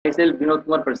myself, Binod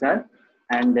Kumar Prasad,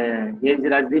 and here is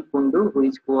Rajdeep Kundu, who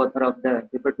is co-author of the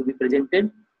paper to be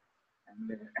presented.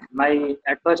 And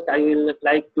at first, I will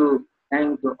like to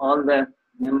thank all the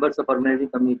members of organizing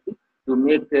committee to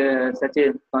make such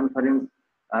a conference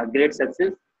a great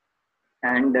success,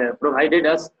 and provided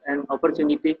us an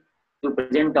opportunity to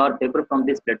present our paper from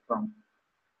this platform.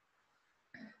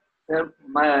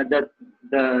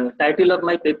 The title of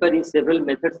my paper is Several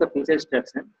Methods of Feature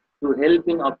Extraction to Help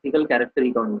in Optical Character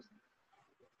Recognition.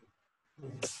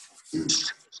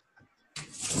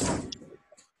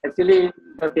 Actually,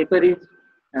 the paper is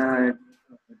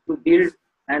to build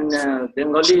an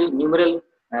Bengali numeral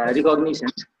recognition,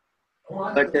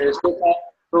 but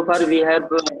so far we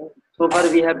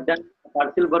have done a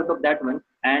partial work of that one,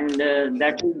 and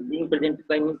that is being presented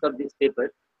by means of this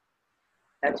paper.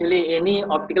 Actually, any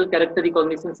optical character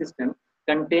recognition system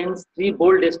contains three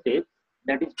bold steps,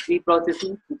 that is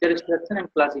preprocessing, feature extraction,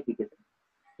 and classification.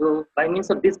 So, by means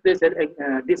of this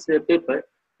paper,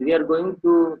 we are going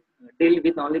to deal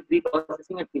with only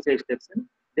preprocessing and feature extraction.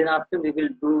 Then after we will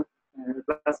do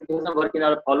classification work in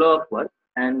our follow-up work,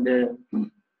 and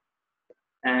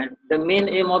the main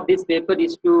aim of this paper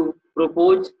is to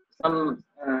propose some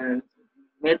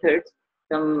methods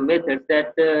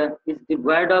that is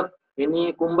devoid of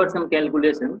any cumbersome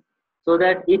calculation, so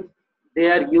that if they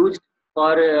are used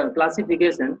for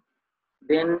classification,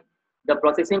 then the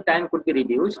processing time could be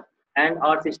reduced and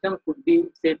our system could be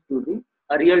set to be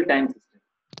a real-time system.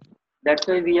 That's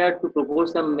why we have to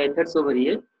propose some methods over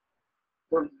here.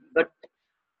 So, but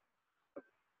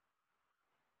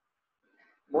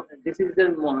this is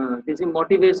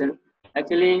motivation.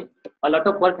 Actually, a lot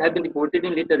of work have been reported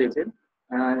in literature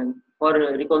for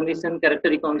recognition, character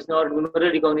recognition, or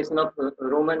numeral recognition of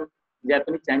Roman,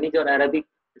 Japanese, Chinese, or Arabic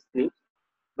scripts.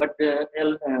 But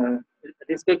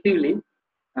respectively,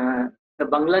 the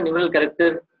Bangla numeral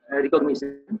character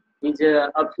recognition is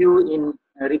a few in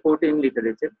reported in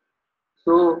literature.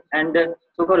 So,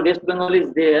 so for West Bengal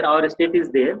is there, our state is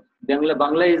there.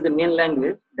 Bangla is the main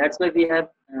language. That's why we have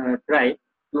tried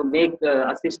to make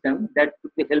a system that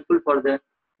could be helpful for the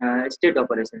state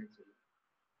operation.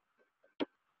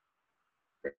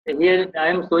 Here I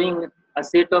am showing a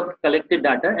set of collected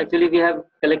data. Actually, we have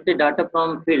collected data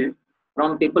from field,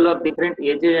 from people of different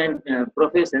ages and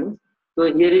professions.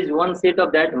 So here is one set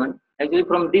of that one. Actually,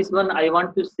 from this one, I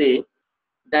want to say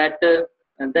that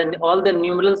then all the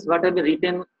numerals what have been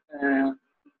written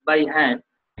by hand,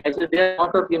 actually they are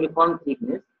not of uniform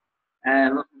thickness.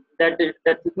 That the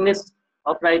thickness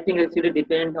of writing actually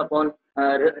depends upon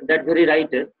that very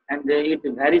writer, and it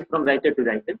varies from writer to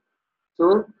writer.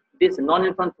 So this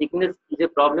non-uniform thickness is a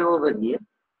problem over here.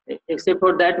 Except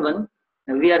for that one,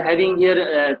 we are having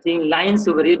here seeing lines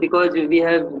over here because we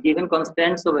have given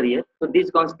constants over here. So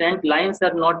these constant lines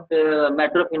are not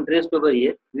matter of interest over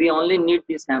here. We only need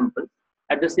these samples.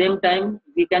 At the same time,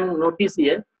 we can notice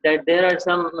here that there are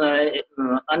some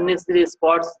unnecessary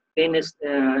spots, pain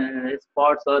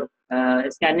spots, or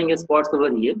scanning spots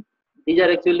over here. These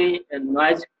are actually a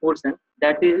noise portion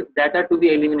that are to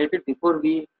be eliminated before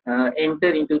we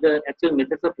enter into the actual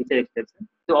methods of feature extraction.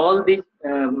 So all these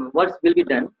works will be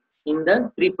done in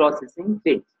the pre-processing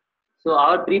phase. So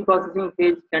our pre-processing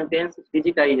phase contains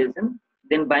digitization,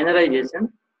 then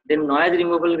binarization, then noise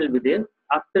removal will be there.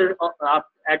 After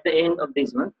at the end of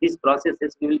this one, these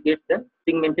processes, we will get the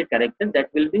segmented character. That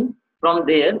will be from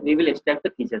there we will extract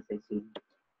the feature size.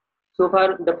 So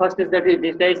far, the first is that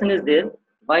digitization is there.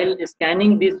 While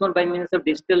scanning this one by means of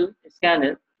digital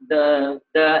scanner, the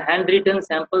handwritten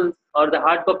samples or the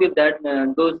hard copy of that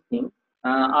those things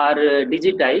are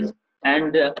digitized,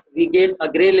 and we get a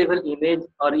gray level image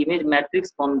or image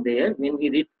matrix from there when we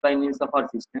read by means of our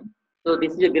system. So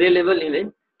this is a gray level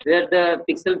image where the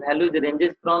pixel value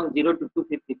ranges from 0 to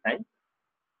 255.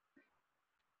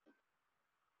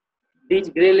 These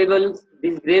gray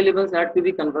levels are to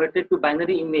be converted to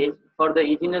binary image for the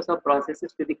easiness of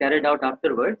processes to be carried out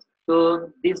afterwards. So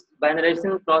this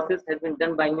binarization process has been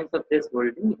done by means of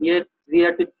thresholding. Here we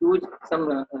have to choose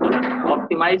some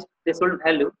optimized threshold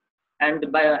value, and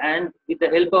with the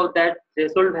help of that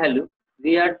threshold value,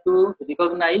 we have to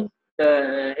recognize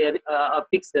a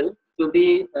pixel to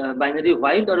be binary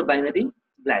white or binary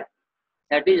black.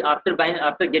 That is,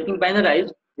 after getting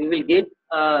binarized, we will get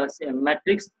a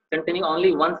matrix containing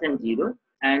only ones and zeros,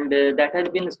 and that has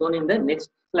been shown in the next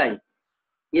slide.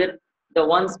 Here, the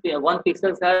one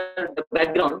pixels are the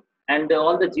background, and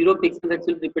all the 0 pixels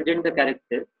actually represent the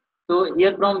character. So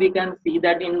here from we can see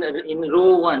that in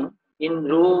row one, in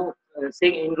row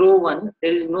one,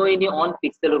 there is no any on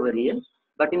pixel over here.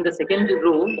 But in the second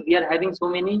row, we are having so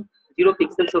many 0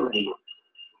 pixels over here.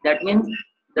 That means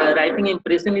the writing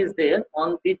impression is there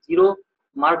on the 0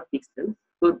 marked pixels.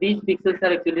 So these pixels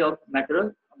are actually of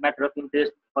matter of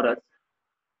interest for us.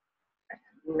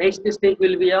 Next step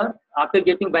will be after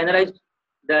getting binarized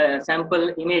the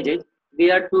sample images,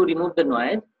 we are to remove the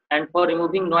noise. And for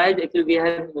removing noise, actually we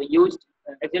have used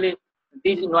actually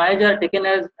these noise are taken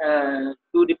as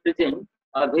to represent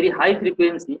a very high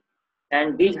frequency,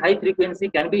 and these high frequency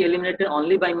can be eliminated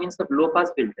only by means of low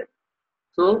pass filter.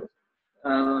 So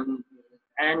um,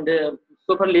 and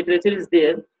so for literature is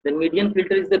there, the median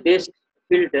filter is the best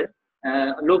filter,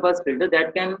 low pass filter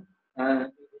that can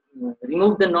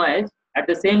remove the noise. At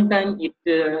the same time,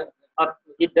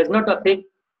 it does not affect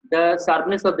the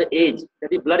sharpness of the edge.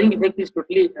 That is, blurring effect is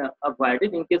totally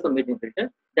avoided in case of median filter.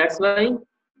 That's why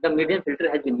the median filter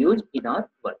has been used in our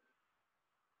work.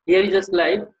 Here is a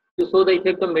slide to show the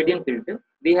effect of median filter.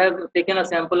 We have taken a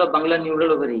sample of Bangla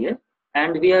numeral over here,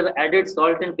 and we have added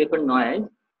salt and pepper noise,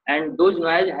 and those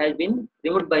noise has been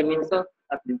removed by means of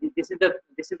this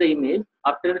is the image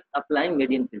after applying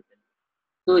median filter.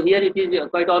 So here it is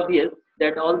quite obvious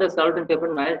that all the salt and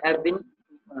pepper noise have been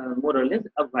more or less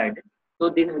avoided. So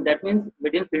that means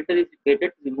median filter is better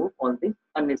to remove all this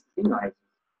unnecessary noise.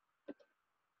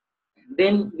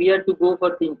 Then we are to go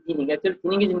for thinning. Actually,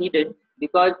 thinning is needed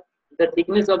because the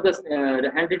thickness of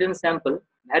the handwritten sample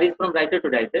varies from writer to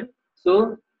writer.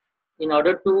 So, in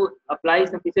order to apply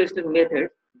some feature method,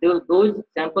 those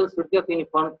samples should be of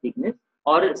uniform thickness,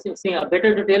 or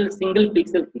better to tell single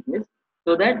pixel thickness,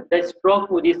 so that the stroke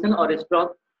position or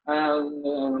stroke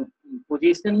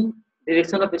position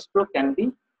direction of a stroke can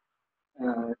be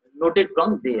noted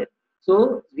from there.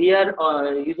 So we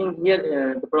are using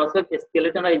here the process of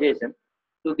skeletonization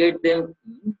to get them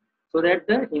so that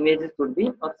the images could be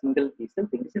of single pixel.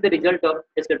 This is the result of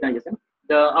skeletonization.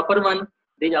 The upper one,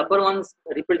 these upper ones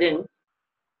represent.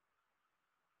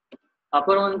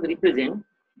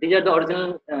 These are the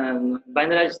original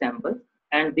binarized samples,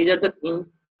 and these are the thin.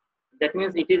 That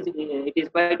means it is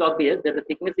quite obvious that the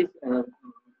thickness is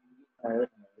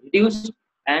reduced,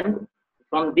 and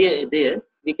from there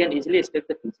we can easily extract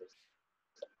the features.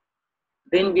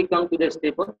 Then we come to the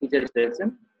step of feature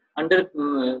extraction.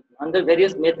 Under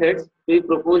various methods we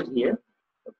propose here.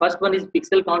 The first one is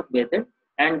pixel count method,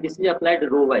 and this is applied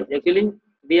row wise. Actually,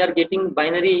 we are getting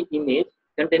binary image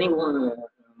containing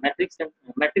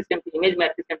image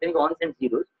matrix containing ones and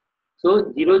zeros.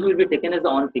 So zeros will be taken as the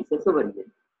on pixels over here.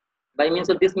 By means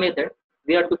of this method,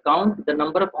 we are to count the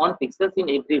number of on pixels in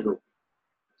every row.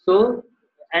 So,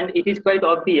 and it is quite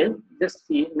obvious. Just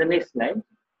see in the next slide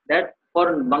that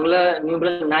for Bangla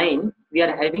numeral 9, we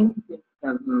are having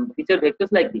feature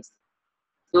vectors like this.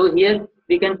 So here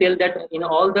we can tell that in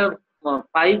all the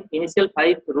initial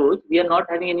 5 rows, we are not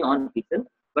having any on pixel,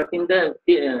 but in the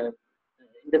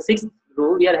 6th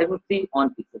row, we are having 3 on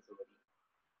pixels over here.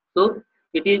 So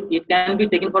it can be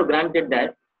taken for granted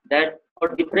that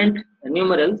for different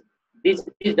numerals, this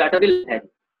data will vary.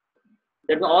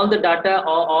 That all the data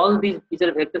or all these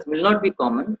feature vectors will not be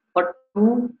common for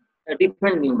 2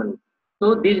 different numerals.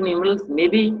 So these numerals may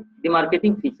be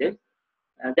demarcating features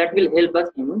that will help us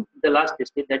in the last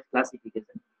step, that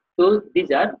classification. So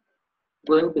these are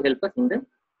going to help us in the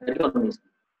recognition.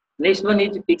 Next one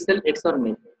is pixel XOR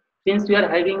method. Since we are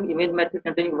having image matrix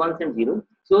containing ones and zeros,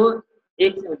 so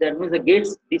that means the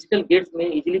gates, digital gates may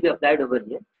easily be applied over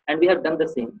here, and we have done the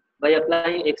same by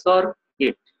applying XOR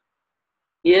gate.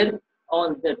 Here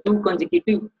on the 2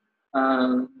 consecutive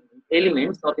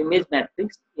elements of image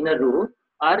matrix in a row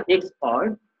are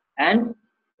XORed, and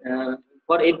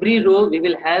for every row we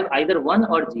will have either 1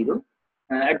 or 0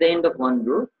 at the end of one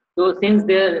row. So since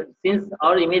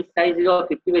our image size is of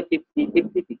 50 by 50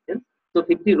 pixels, so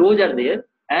 50 rows are there,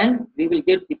 and we will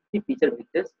get 50 feature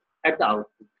vectors at the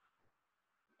output.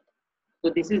 So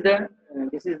this is the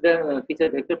feature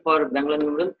vector for Bengal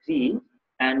numeral 3,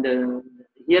 and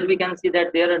here we can see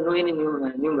that there are no any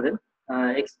numeral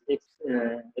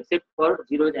except for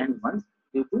zeros and ones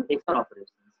due to XOR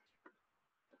operations.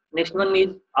 Next one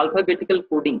is alphabetical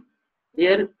coding.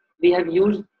 Here we have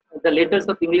used the letters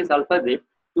of English alphabet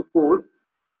to code,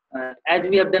 as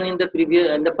we have done in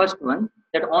the first one,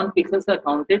 that on pixels are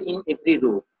counted in every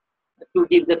row to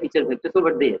give the feature vectors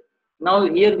over there. Now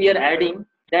here we are adding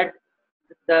that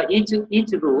each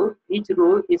row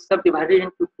is subdivided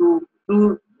into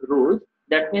two rows.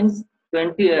 That means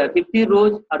 50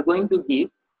 rows are going to give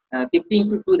 50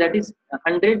 into 2, that is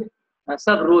 100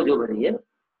 sub rows over here,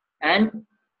 and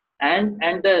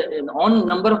the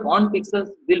number of on pixels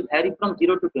will vary from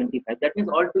 0 to 25. That means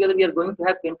altogether we are going to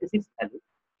have 26 values,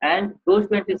 and those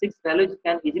 26 values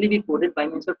can easily be coded by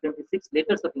means of 26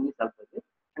 letters of English alphabet,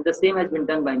 and the same has been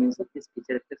done by means of this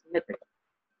feature extraction method.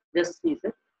 Just see,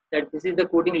 sir. that this is the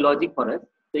coding logic for us.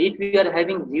 So if we are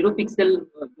having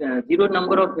zero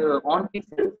number of on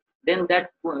pixels, then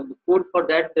that code for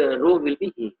that row will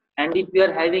be A. And if we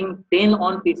are having 10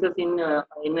 on pixels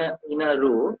in a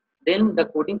row, then the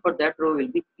coding for that row will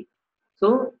be P.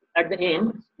 So at the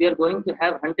end, we are going to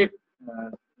have 100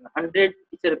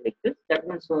 feature vectors that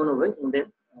is shown over in the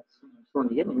shown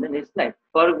here in the next slide.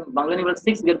 For Bengali numeral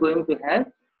 6, we are going to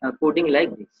have coding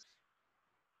like this.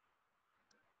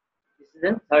 This is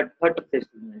the third test.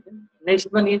 Next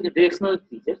one is directional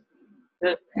features.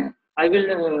 I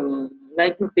will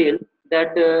like to tell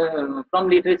that from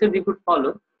literature we could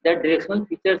follow that directional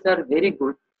features are very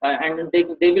good and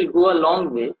they will go a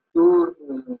long way to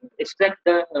extract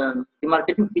the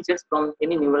demarcating features from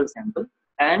any neural sample,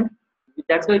 and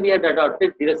that's why we have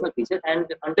adopted directional features. And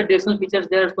under directional features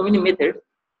there are so many methods,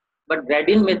 but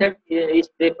gradient method is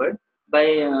preferred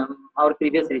by our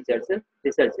previous researchers.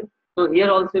 So here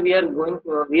also we are going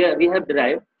to, we have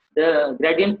derived the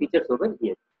gradient features over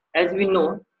here. As we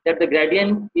know that the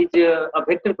gradient is a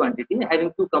vector quantity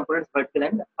having two components, vertical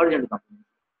and horizontal components.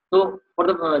 So for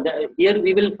here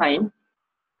we will find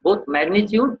both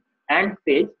magnitude and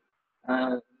phase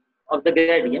of the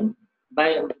gradient.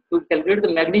 To calculate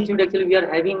the magnitude, actually we are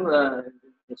having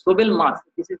Sobel mass.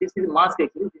 This is mass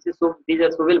actually. These are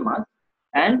Sobel mass,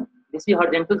 and this is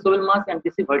horizontal Sobel mass, and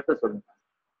this is vertical Sobel mass.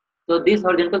 So this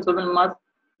horizontal Sobel mass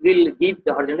will give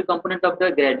the horizontal component of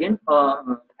the gradient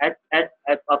at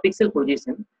a pixel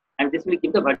position, and this will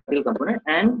give the vertical component.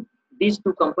 And these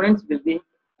two components will be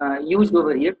used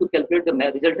over here to calculate the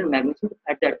resultant magnitude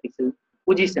at that pixel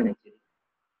position actually.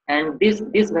 And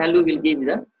this value will give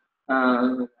the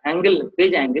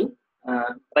phase angle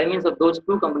by means of those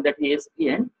two components, that is SP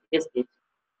and SH,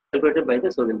 calculated by the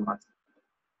Sobel mass.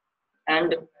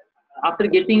 And after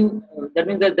getting that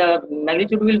means that the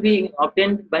magnitude will be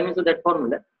obtained by means of that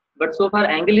formula. But so far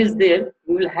angle is there,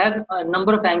 we will have a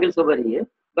number of angles over here,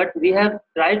 but we have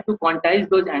tried to quantize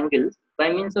those angles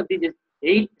by means of these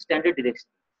 8 standard directions.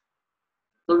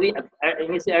 So we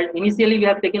initially we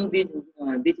have taken these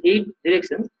 8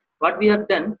 directions. What we have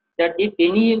done, that if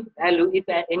any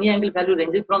angle value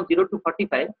ranges from 0 to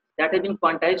 45, that has been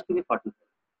quantized to be 45.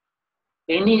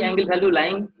 Any angle value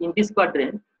lying in this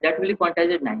quadrant, that will be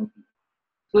quantized at 90.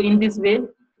 So in this way,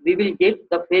 we will get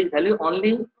the phase value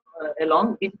only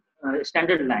along these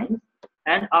standard lines.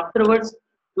 And afterwards,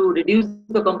 to reduce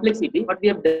the complexity, what we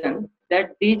have done,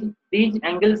 that these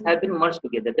angles have been merged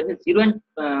together. That is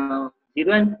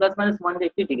 0 and plus minus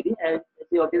 180 degree, as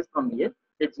is obvious from here.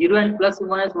 The 0 and plus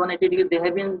minus 180 degree, they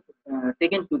have been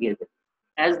taken together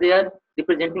as they are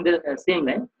representing the same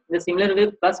line. In the similar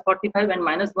way, plus 45 and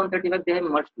minus 135, they have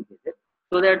merged together,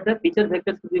 so that the feature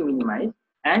vectors could be minimized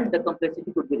and the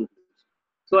complexity could be reduced.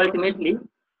 So ultimately,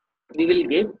 we will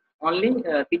get only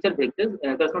feature vectors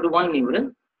corresponding to one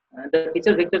numeral. The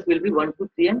feature vectors will be 1, 2,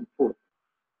 3, and 4.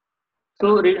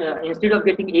 So instead of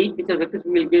getting 8 feature vectors,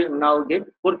 we will now get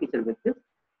 4 feature vectors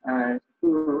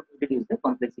to reduce the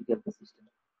complexity of the system.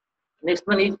 Next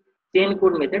one is chain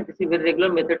code method. This is a very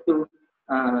regular method to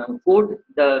code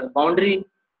the boundary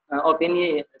of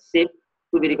any shape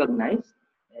to be recognized.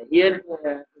 Here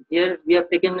we have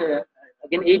taken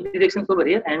again 8 directions over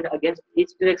here, and against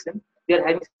each direction we are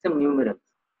having some numerals.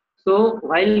 So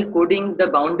while coding the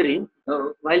boundary,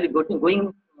 while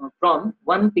going from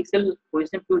one pixel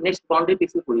position to next boundary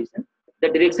pixel position, the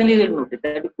direction is noted.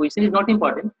 That position is not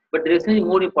important, but direction is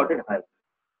more important.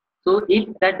 So if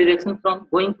that direction from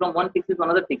going from one pixel to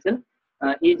another pixel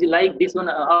is like this one,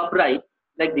 upright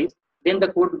like this, then the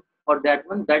code for that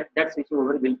one, that switch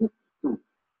over will be 2.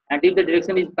 And if the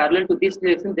direction is parallel to this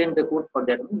direction, then the code for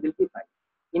that one will be 5.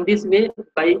 In this way,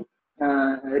 by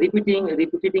repeating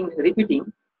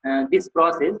this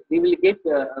process, we will get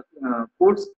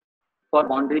codes for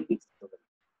boundary pixels.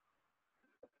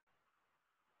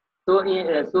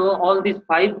 So all these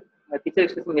 5 feature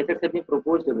extraction methods have been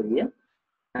proposed over here.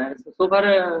 So far,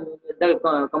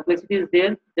 the complexity is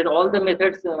there, that all the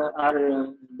methods are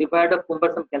deprived of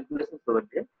cumbersome calculations over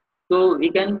there. So we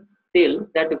can tell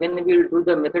that when we will do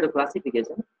the method of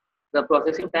classification, the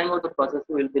processing time of the processor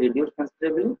will be reduced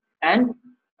considerably, and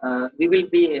we will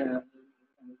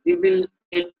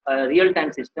get a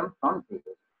real-time system from here.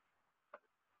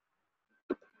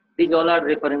 These all are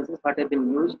references that have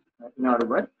been used in our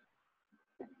work.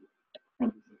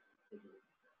 Thank you.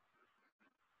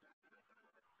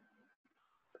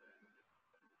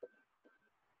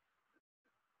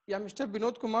 Yeah, Mr.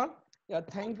 Binod Kumar. Yeah,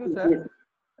 thank you, sir.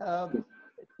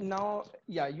 Now,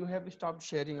 yeah, you have stopped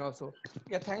sharing also.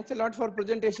 Yeah, thanks a lot for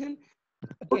presentation.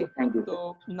 Okay. Thank you.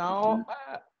 So now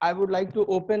I would like to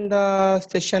open the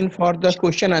session for the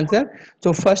question answer.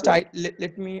 So first,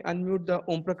 let me unmute the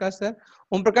Om Prakash sir.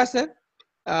 Om Prakash sir,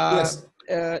 Yes.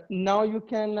 now you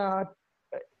can.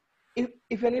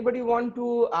 If anybody want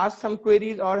to ask some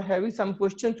queries or having some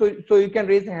questions, so you can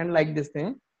raise a hand like this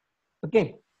thing.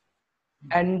 Okay.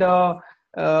 And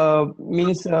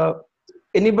means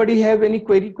anybody have any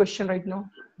question right now,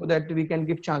 so that we can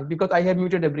give chance, because I have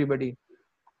muted everybody.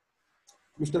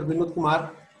 Mr. Binod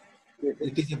Kumar, Yes,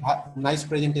 it is a nice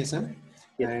presentation,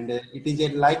 yes. and it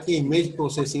is like image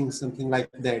processing, something like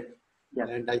that. Yeah.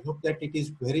 And I hope that it is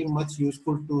very much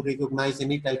useful to recognize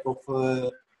any type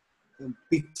of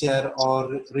picture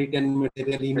or written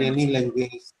material in any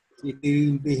language. It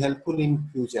will be helpful in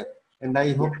future, and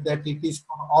I hope that it is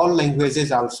for all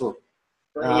languages also.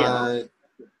 So, yes.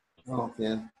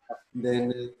 Okay.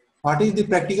 Then, what is the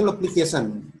practical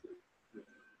application? So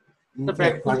In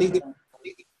fact, what is the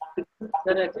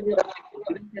sir, actually,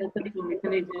 Optical character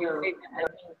recognition is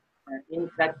in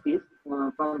practice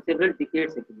from several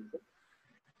decades actually. Sir.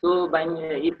 So, by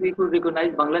if we could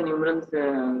recognize Bangla numerals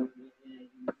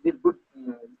with good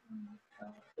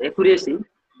accuracy,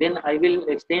 then I will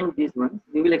extend these ones.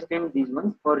 We will extend these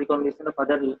ones for recognition of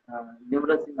other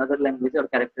numerals in other languages or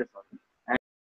characters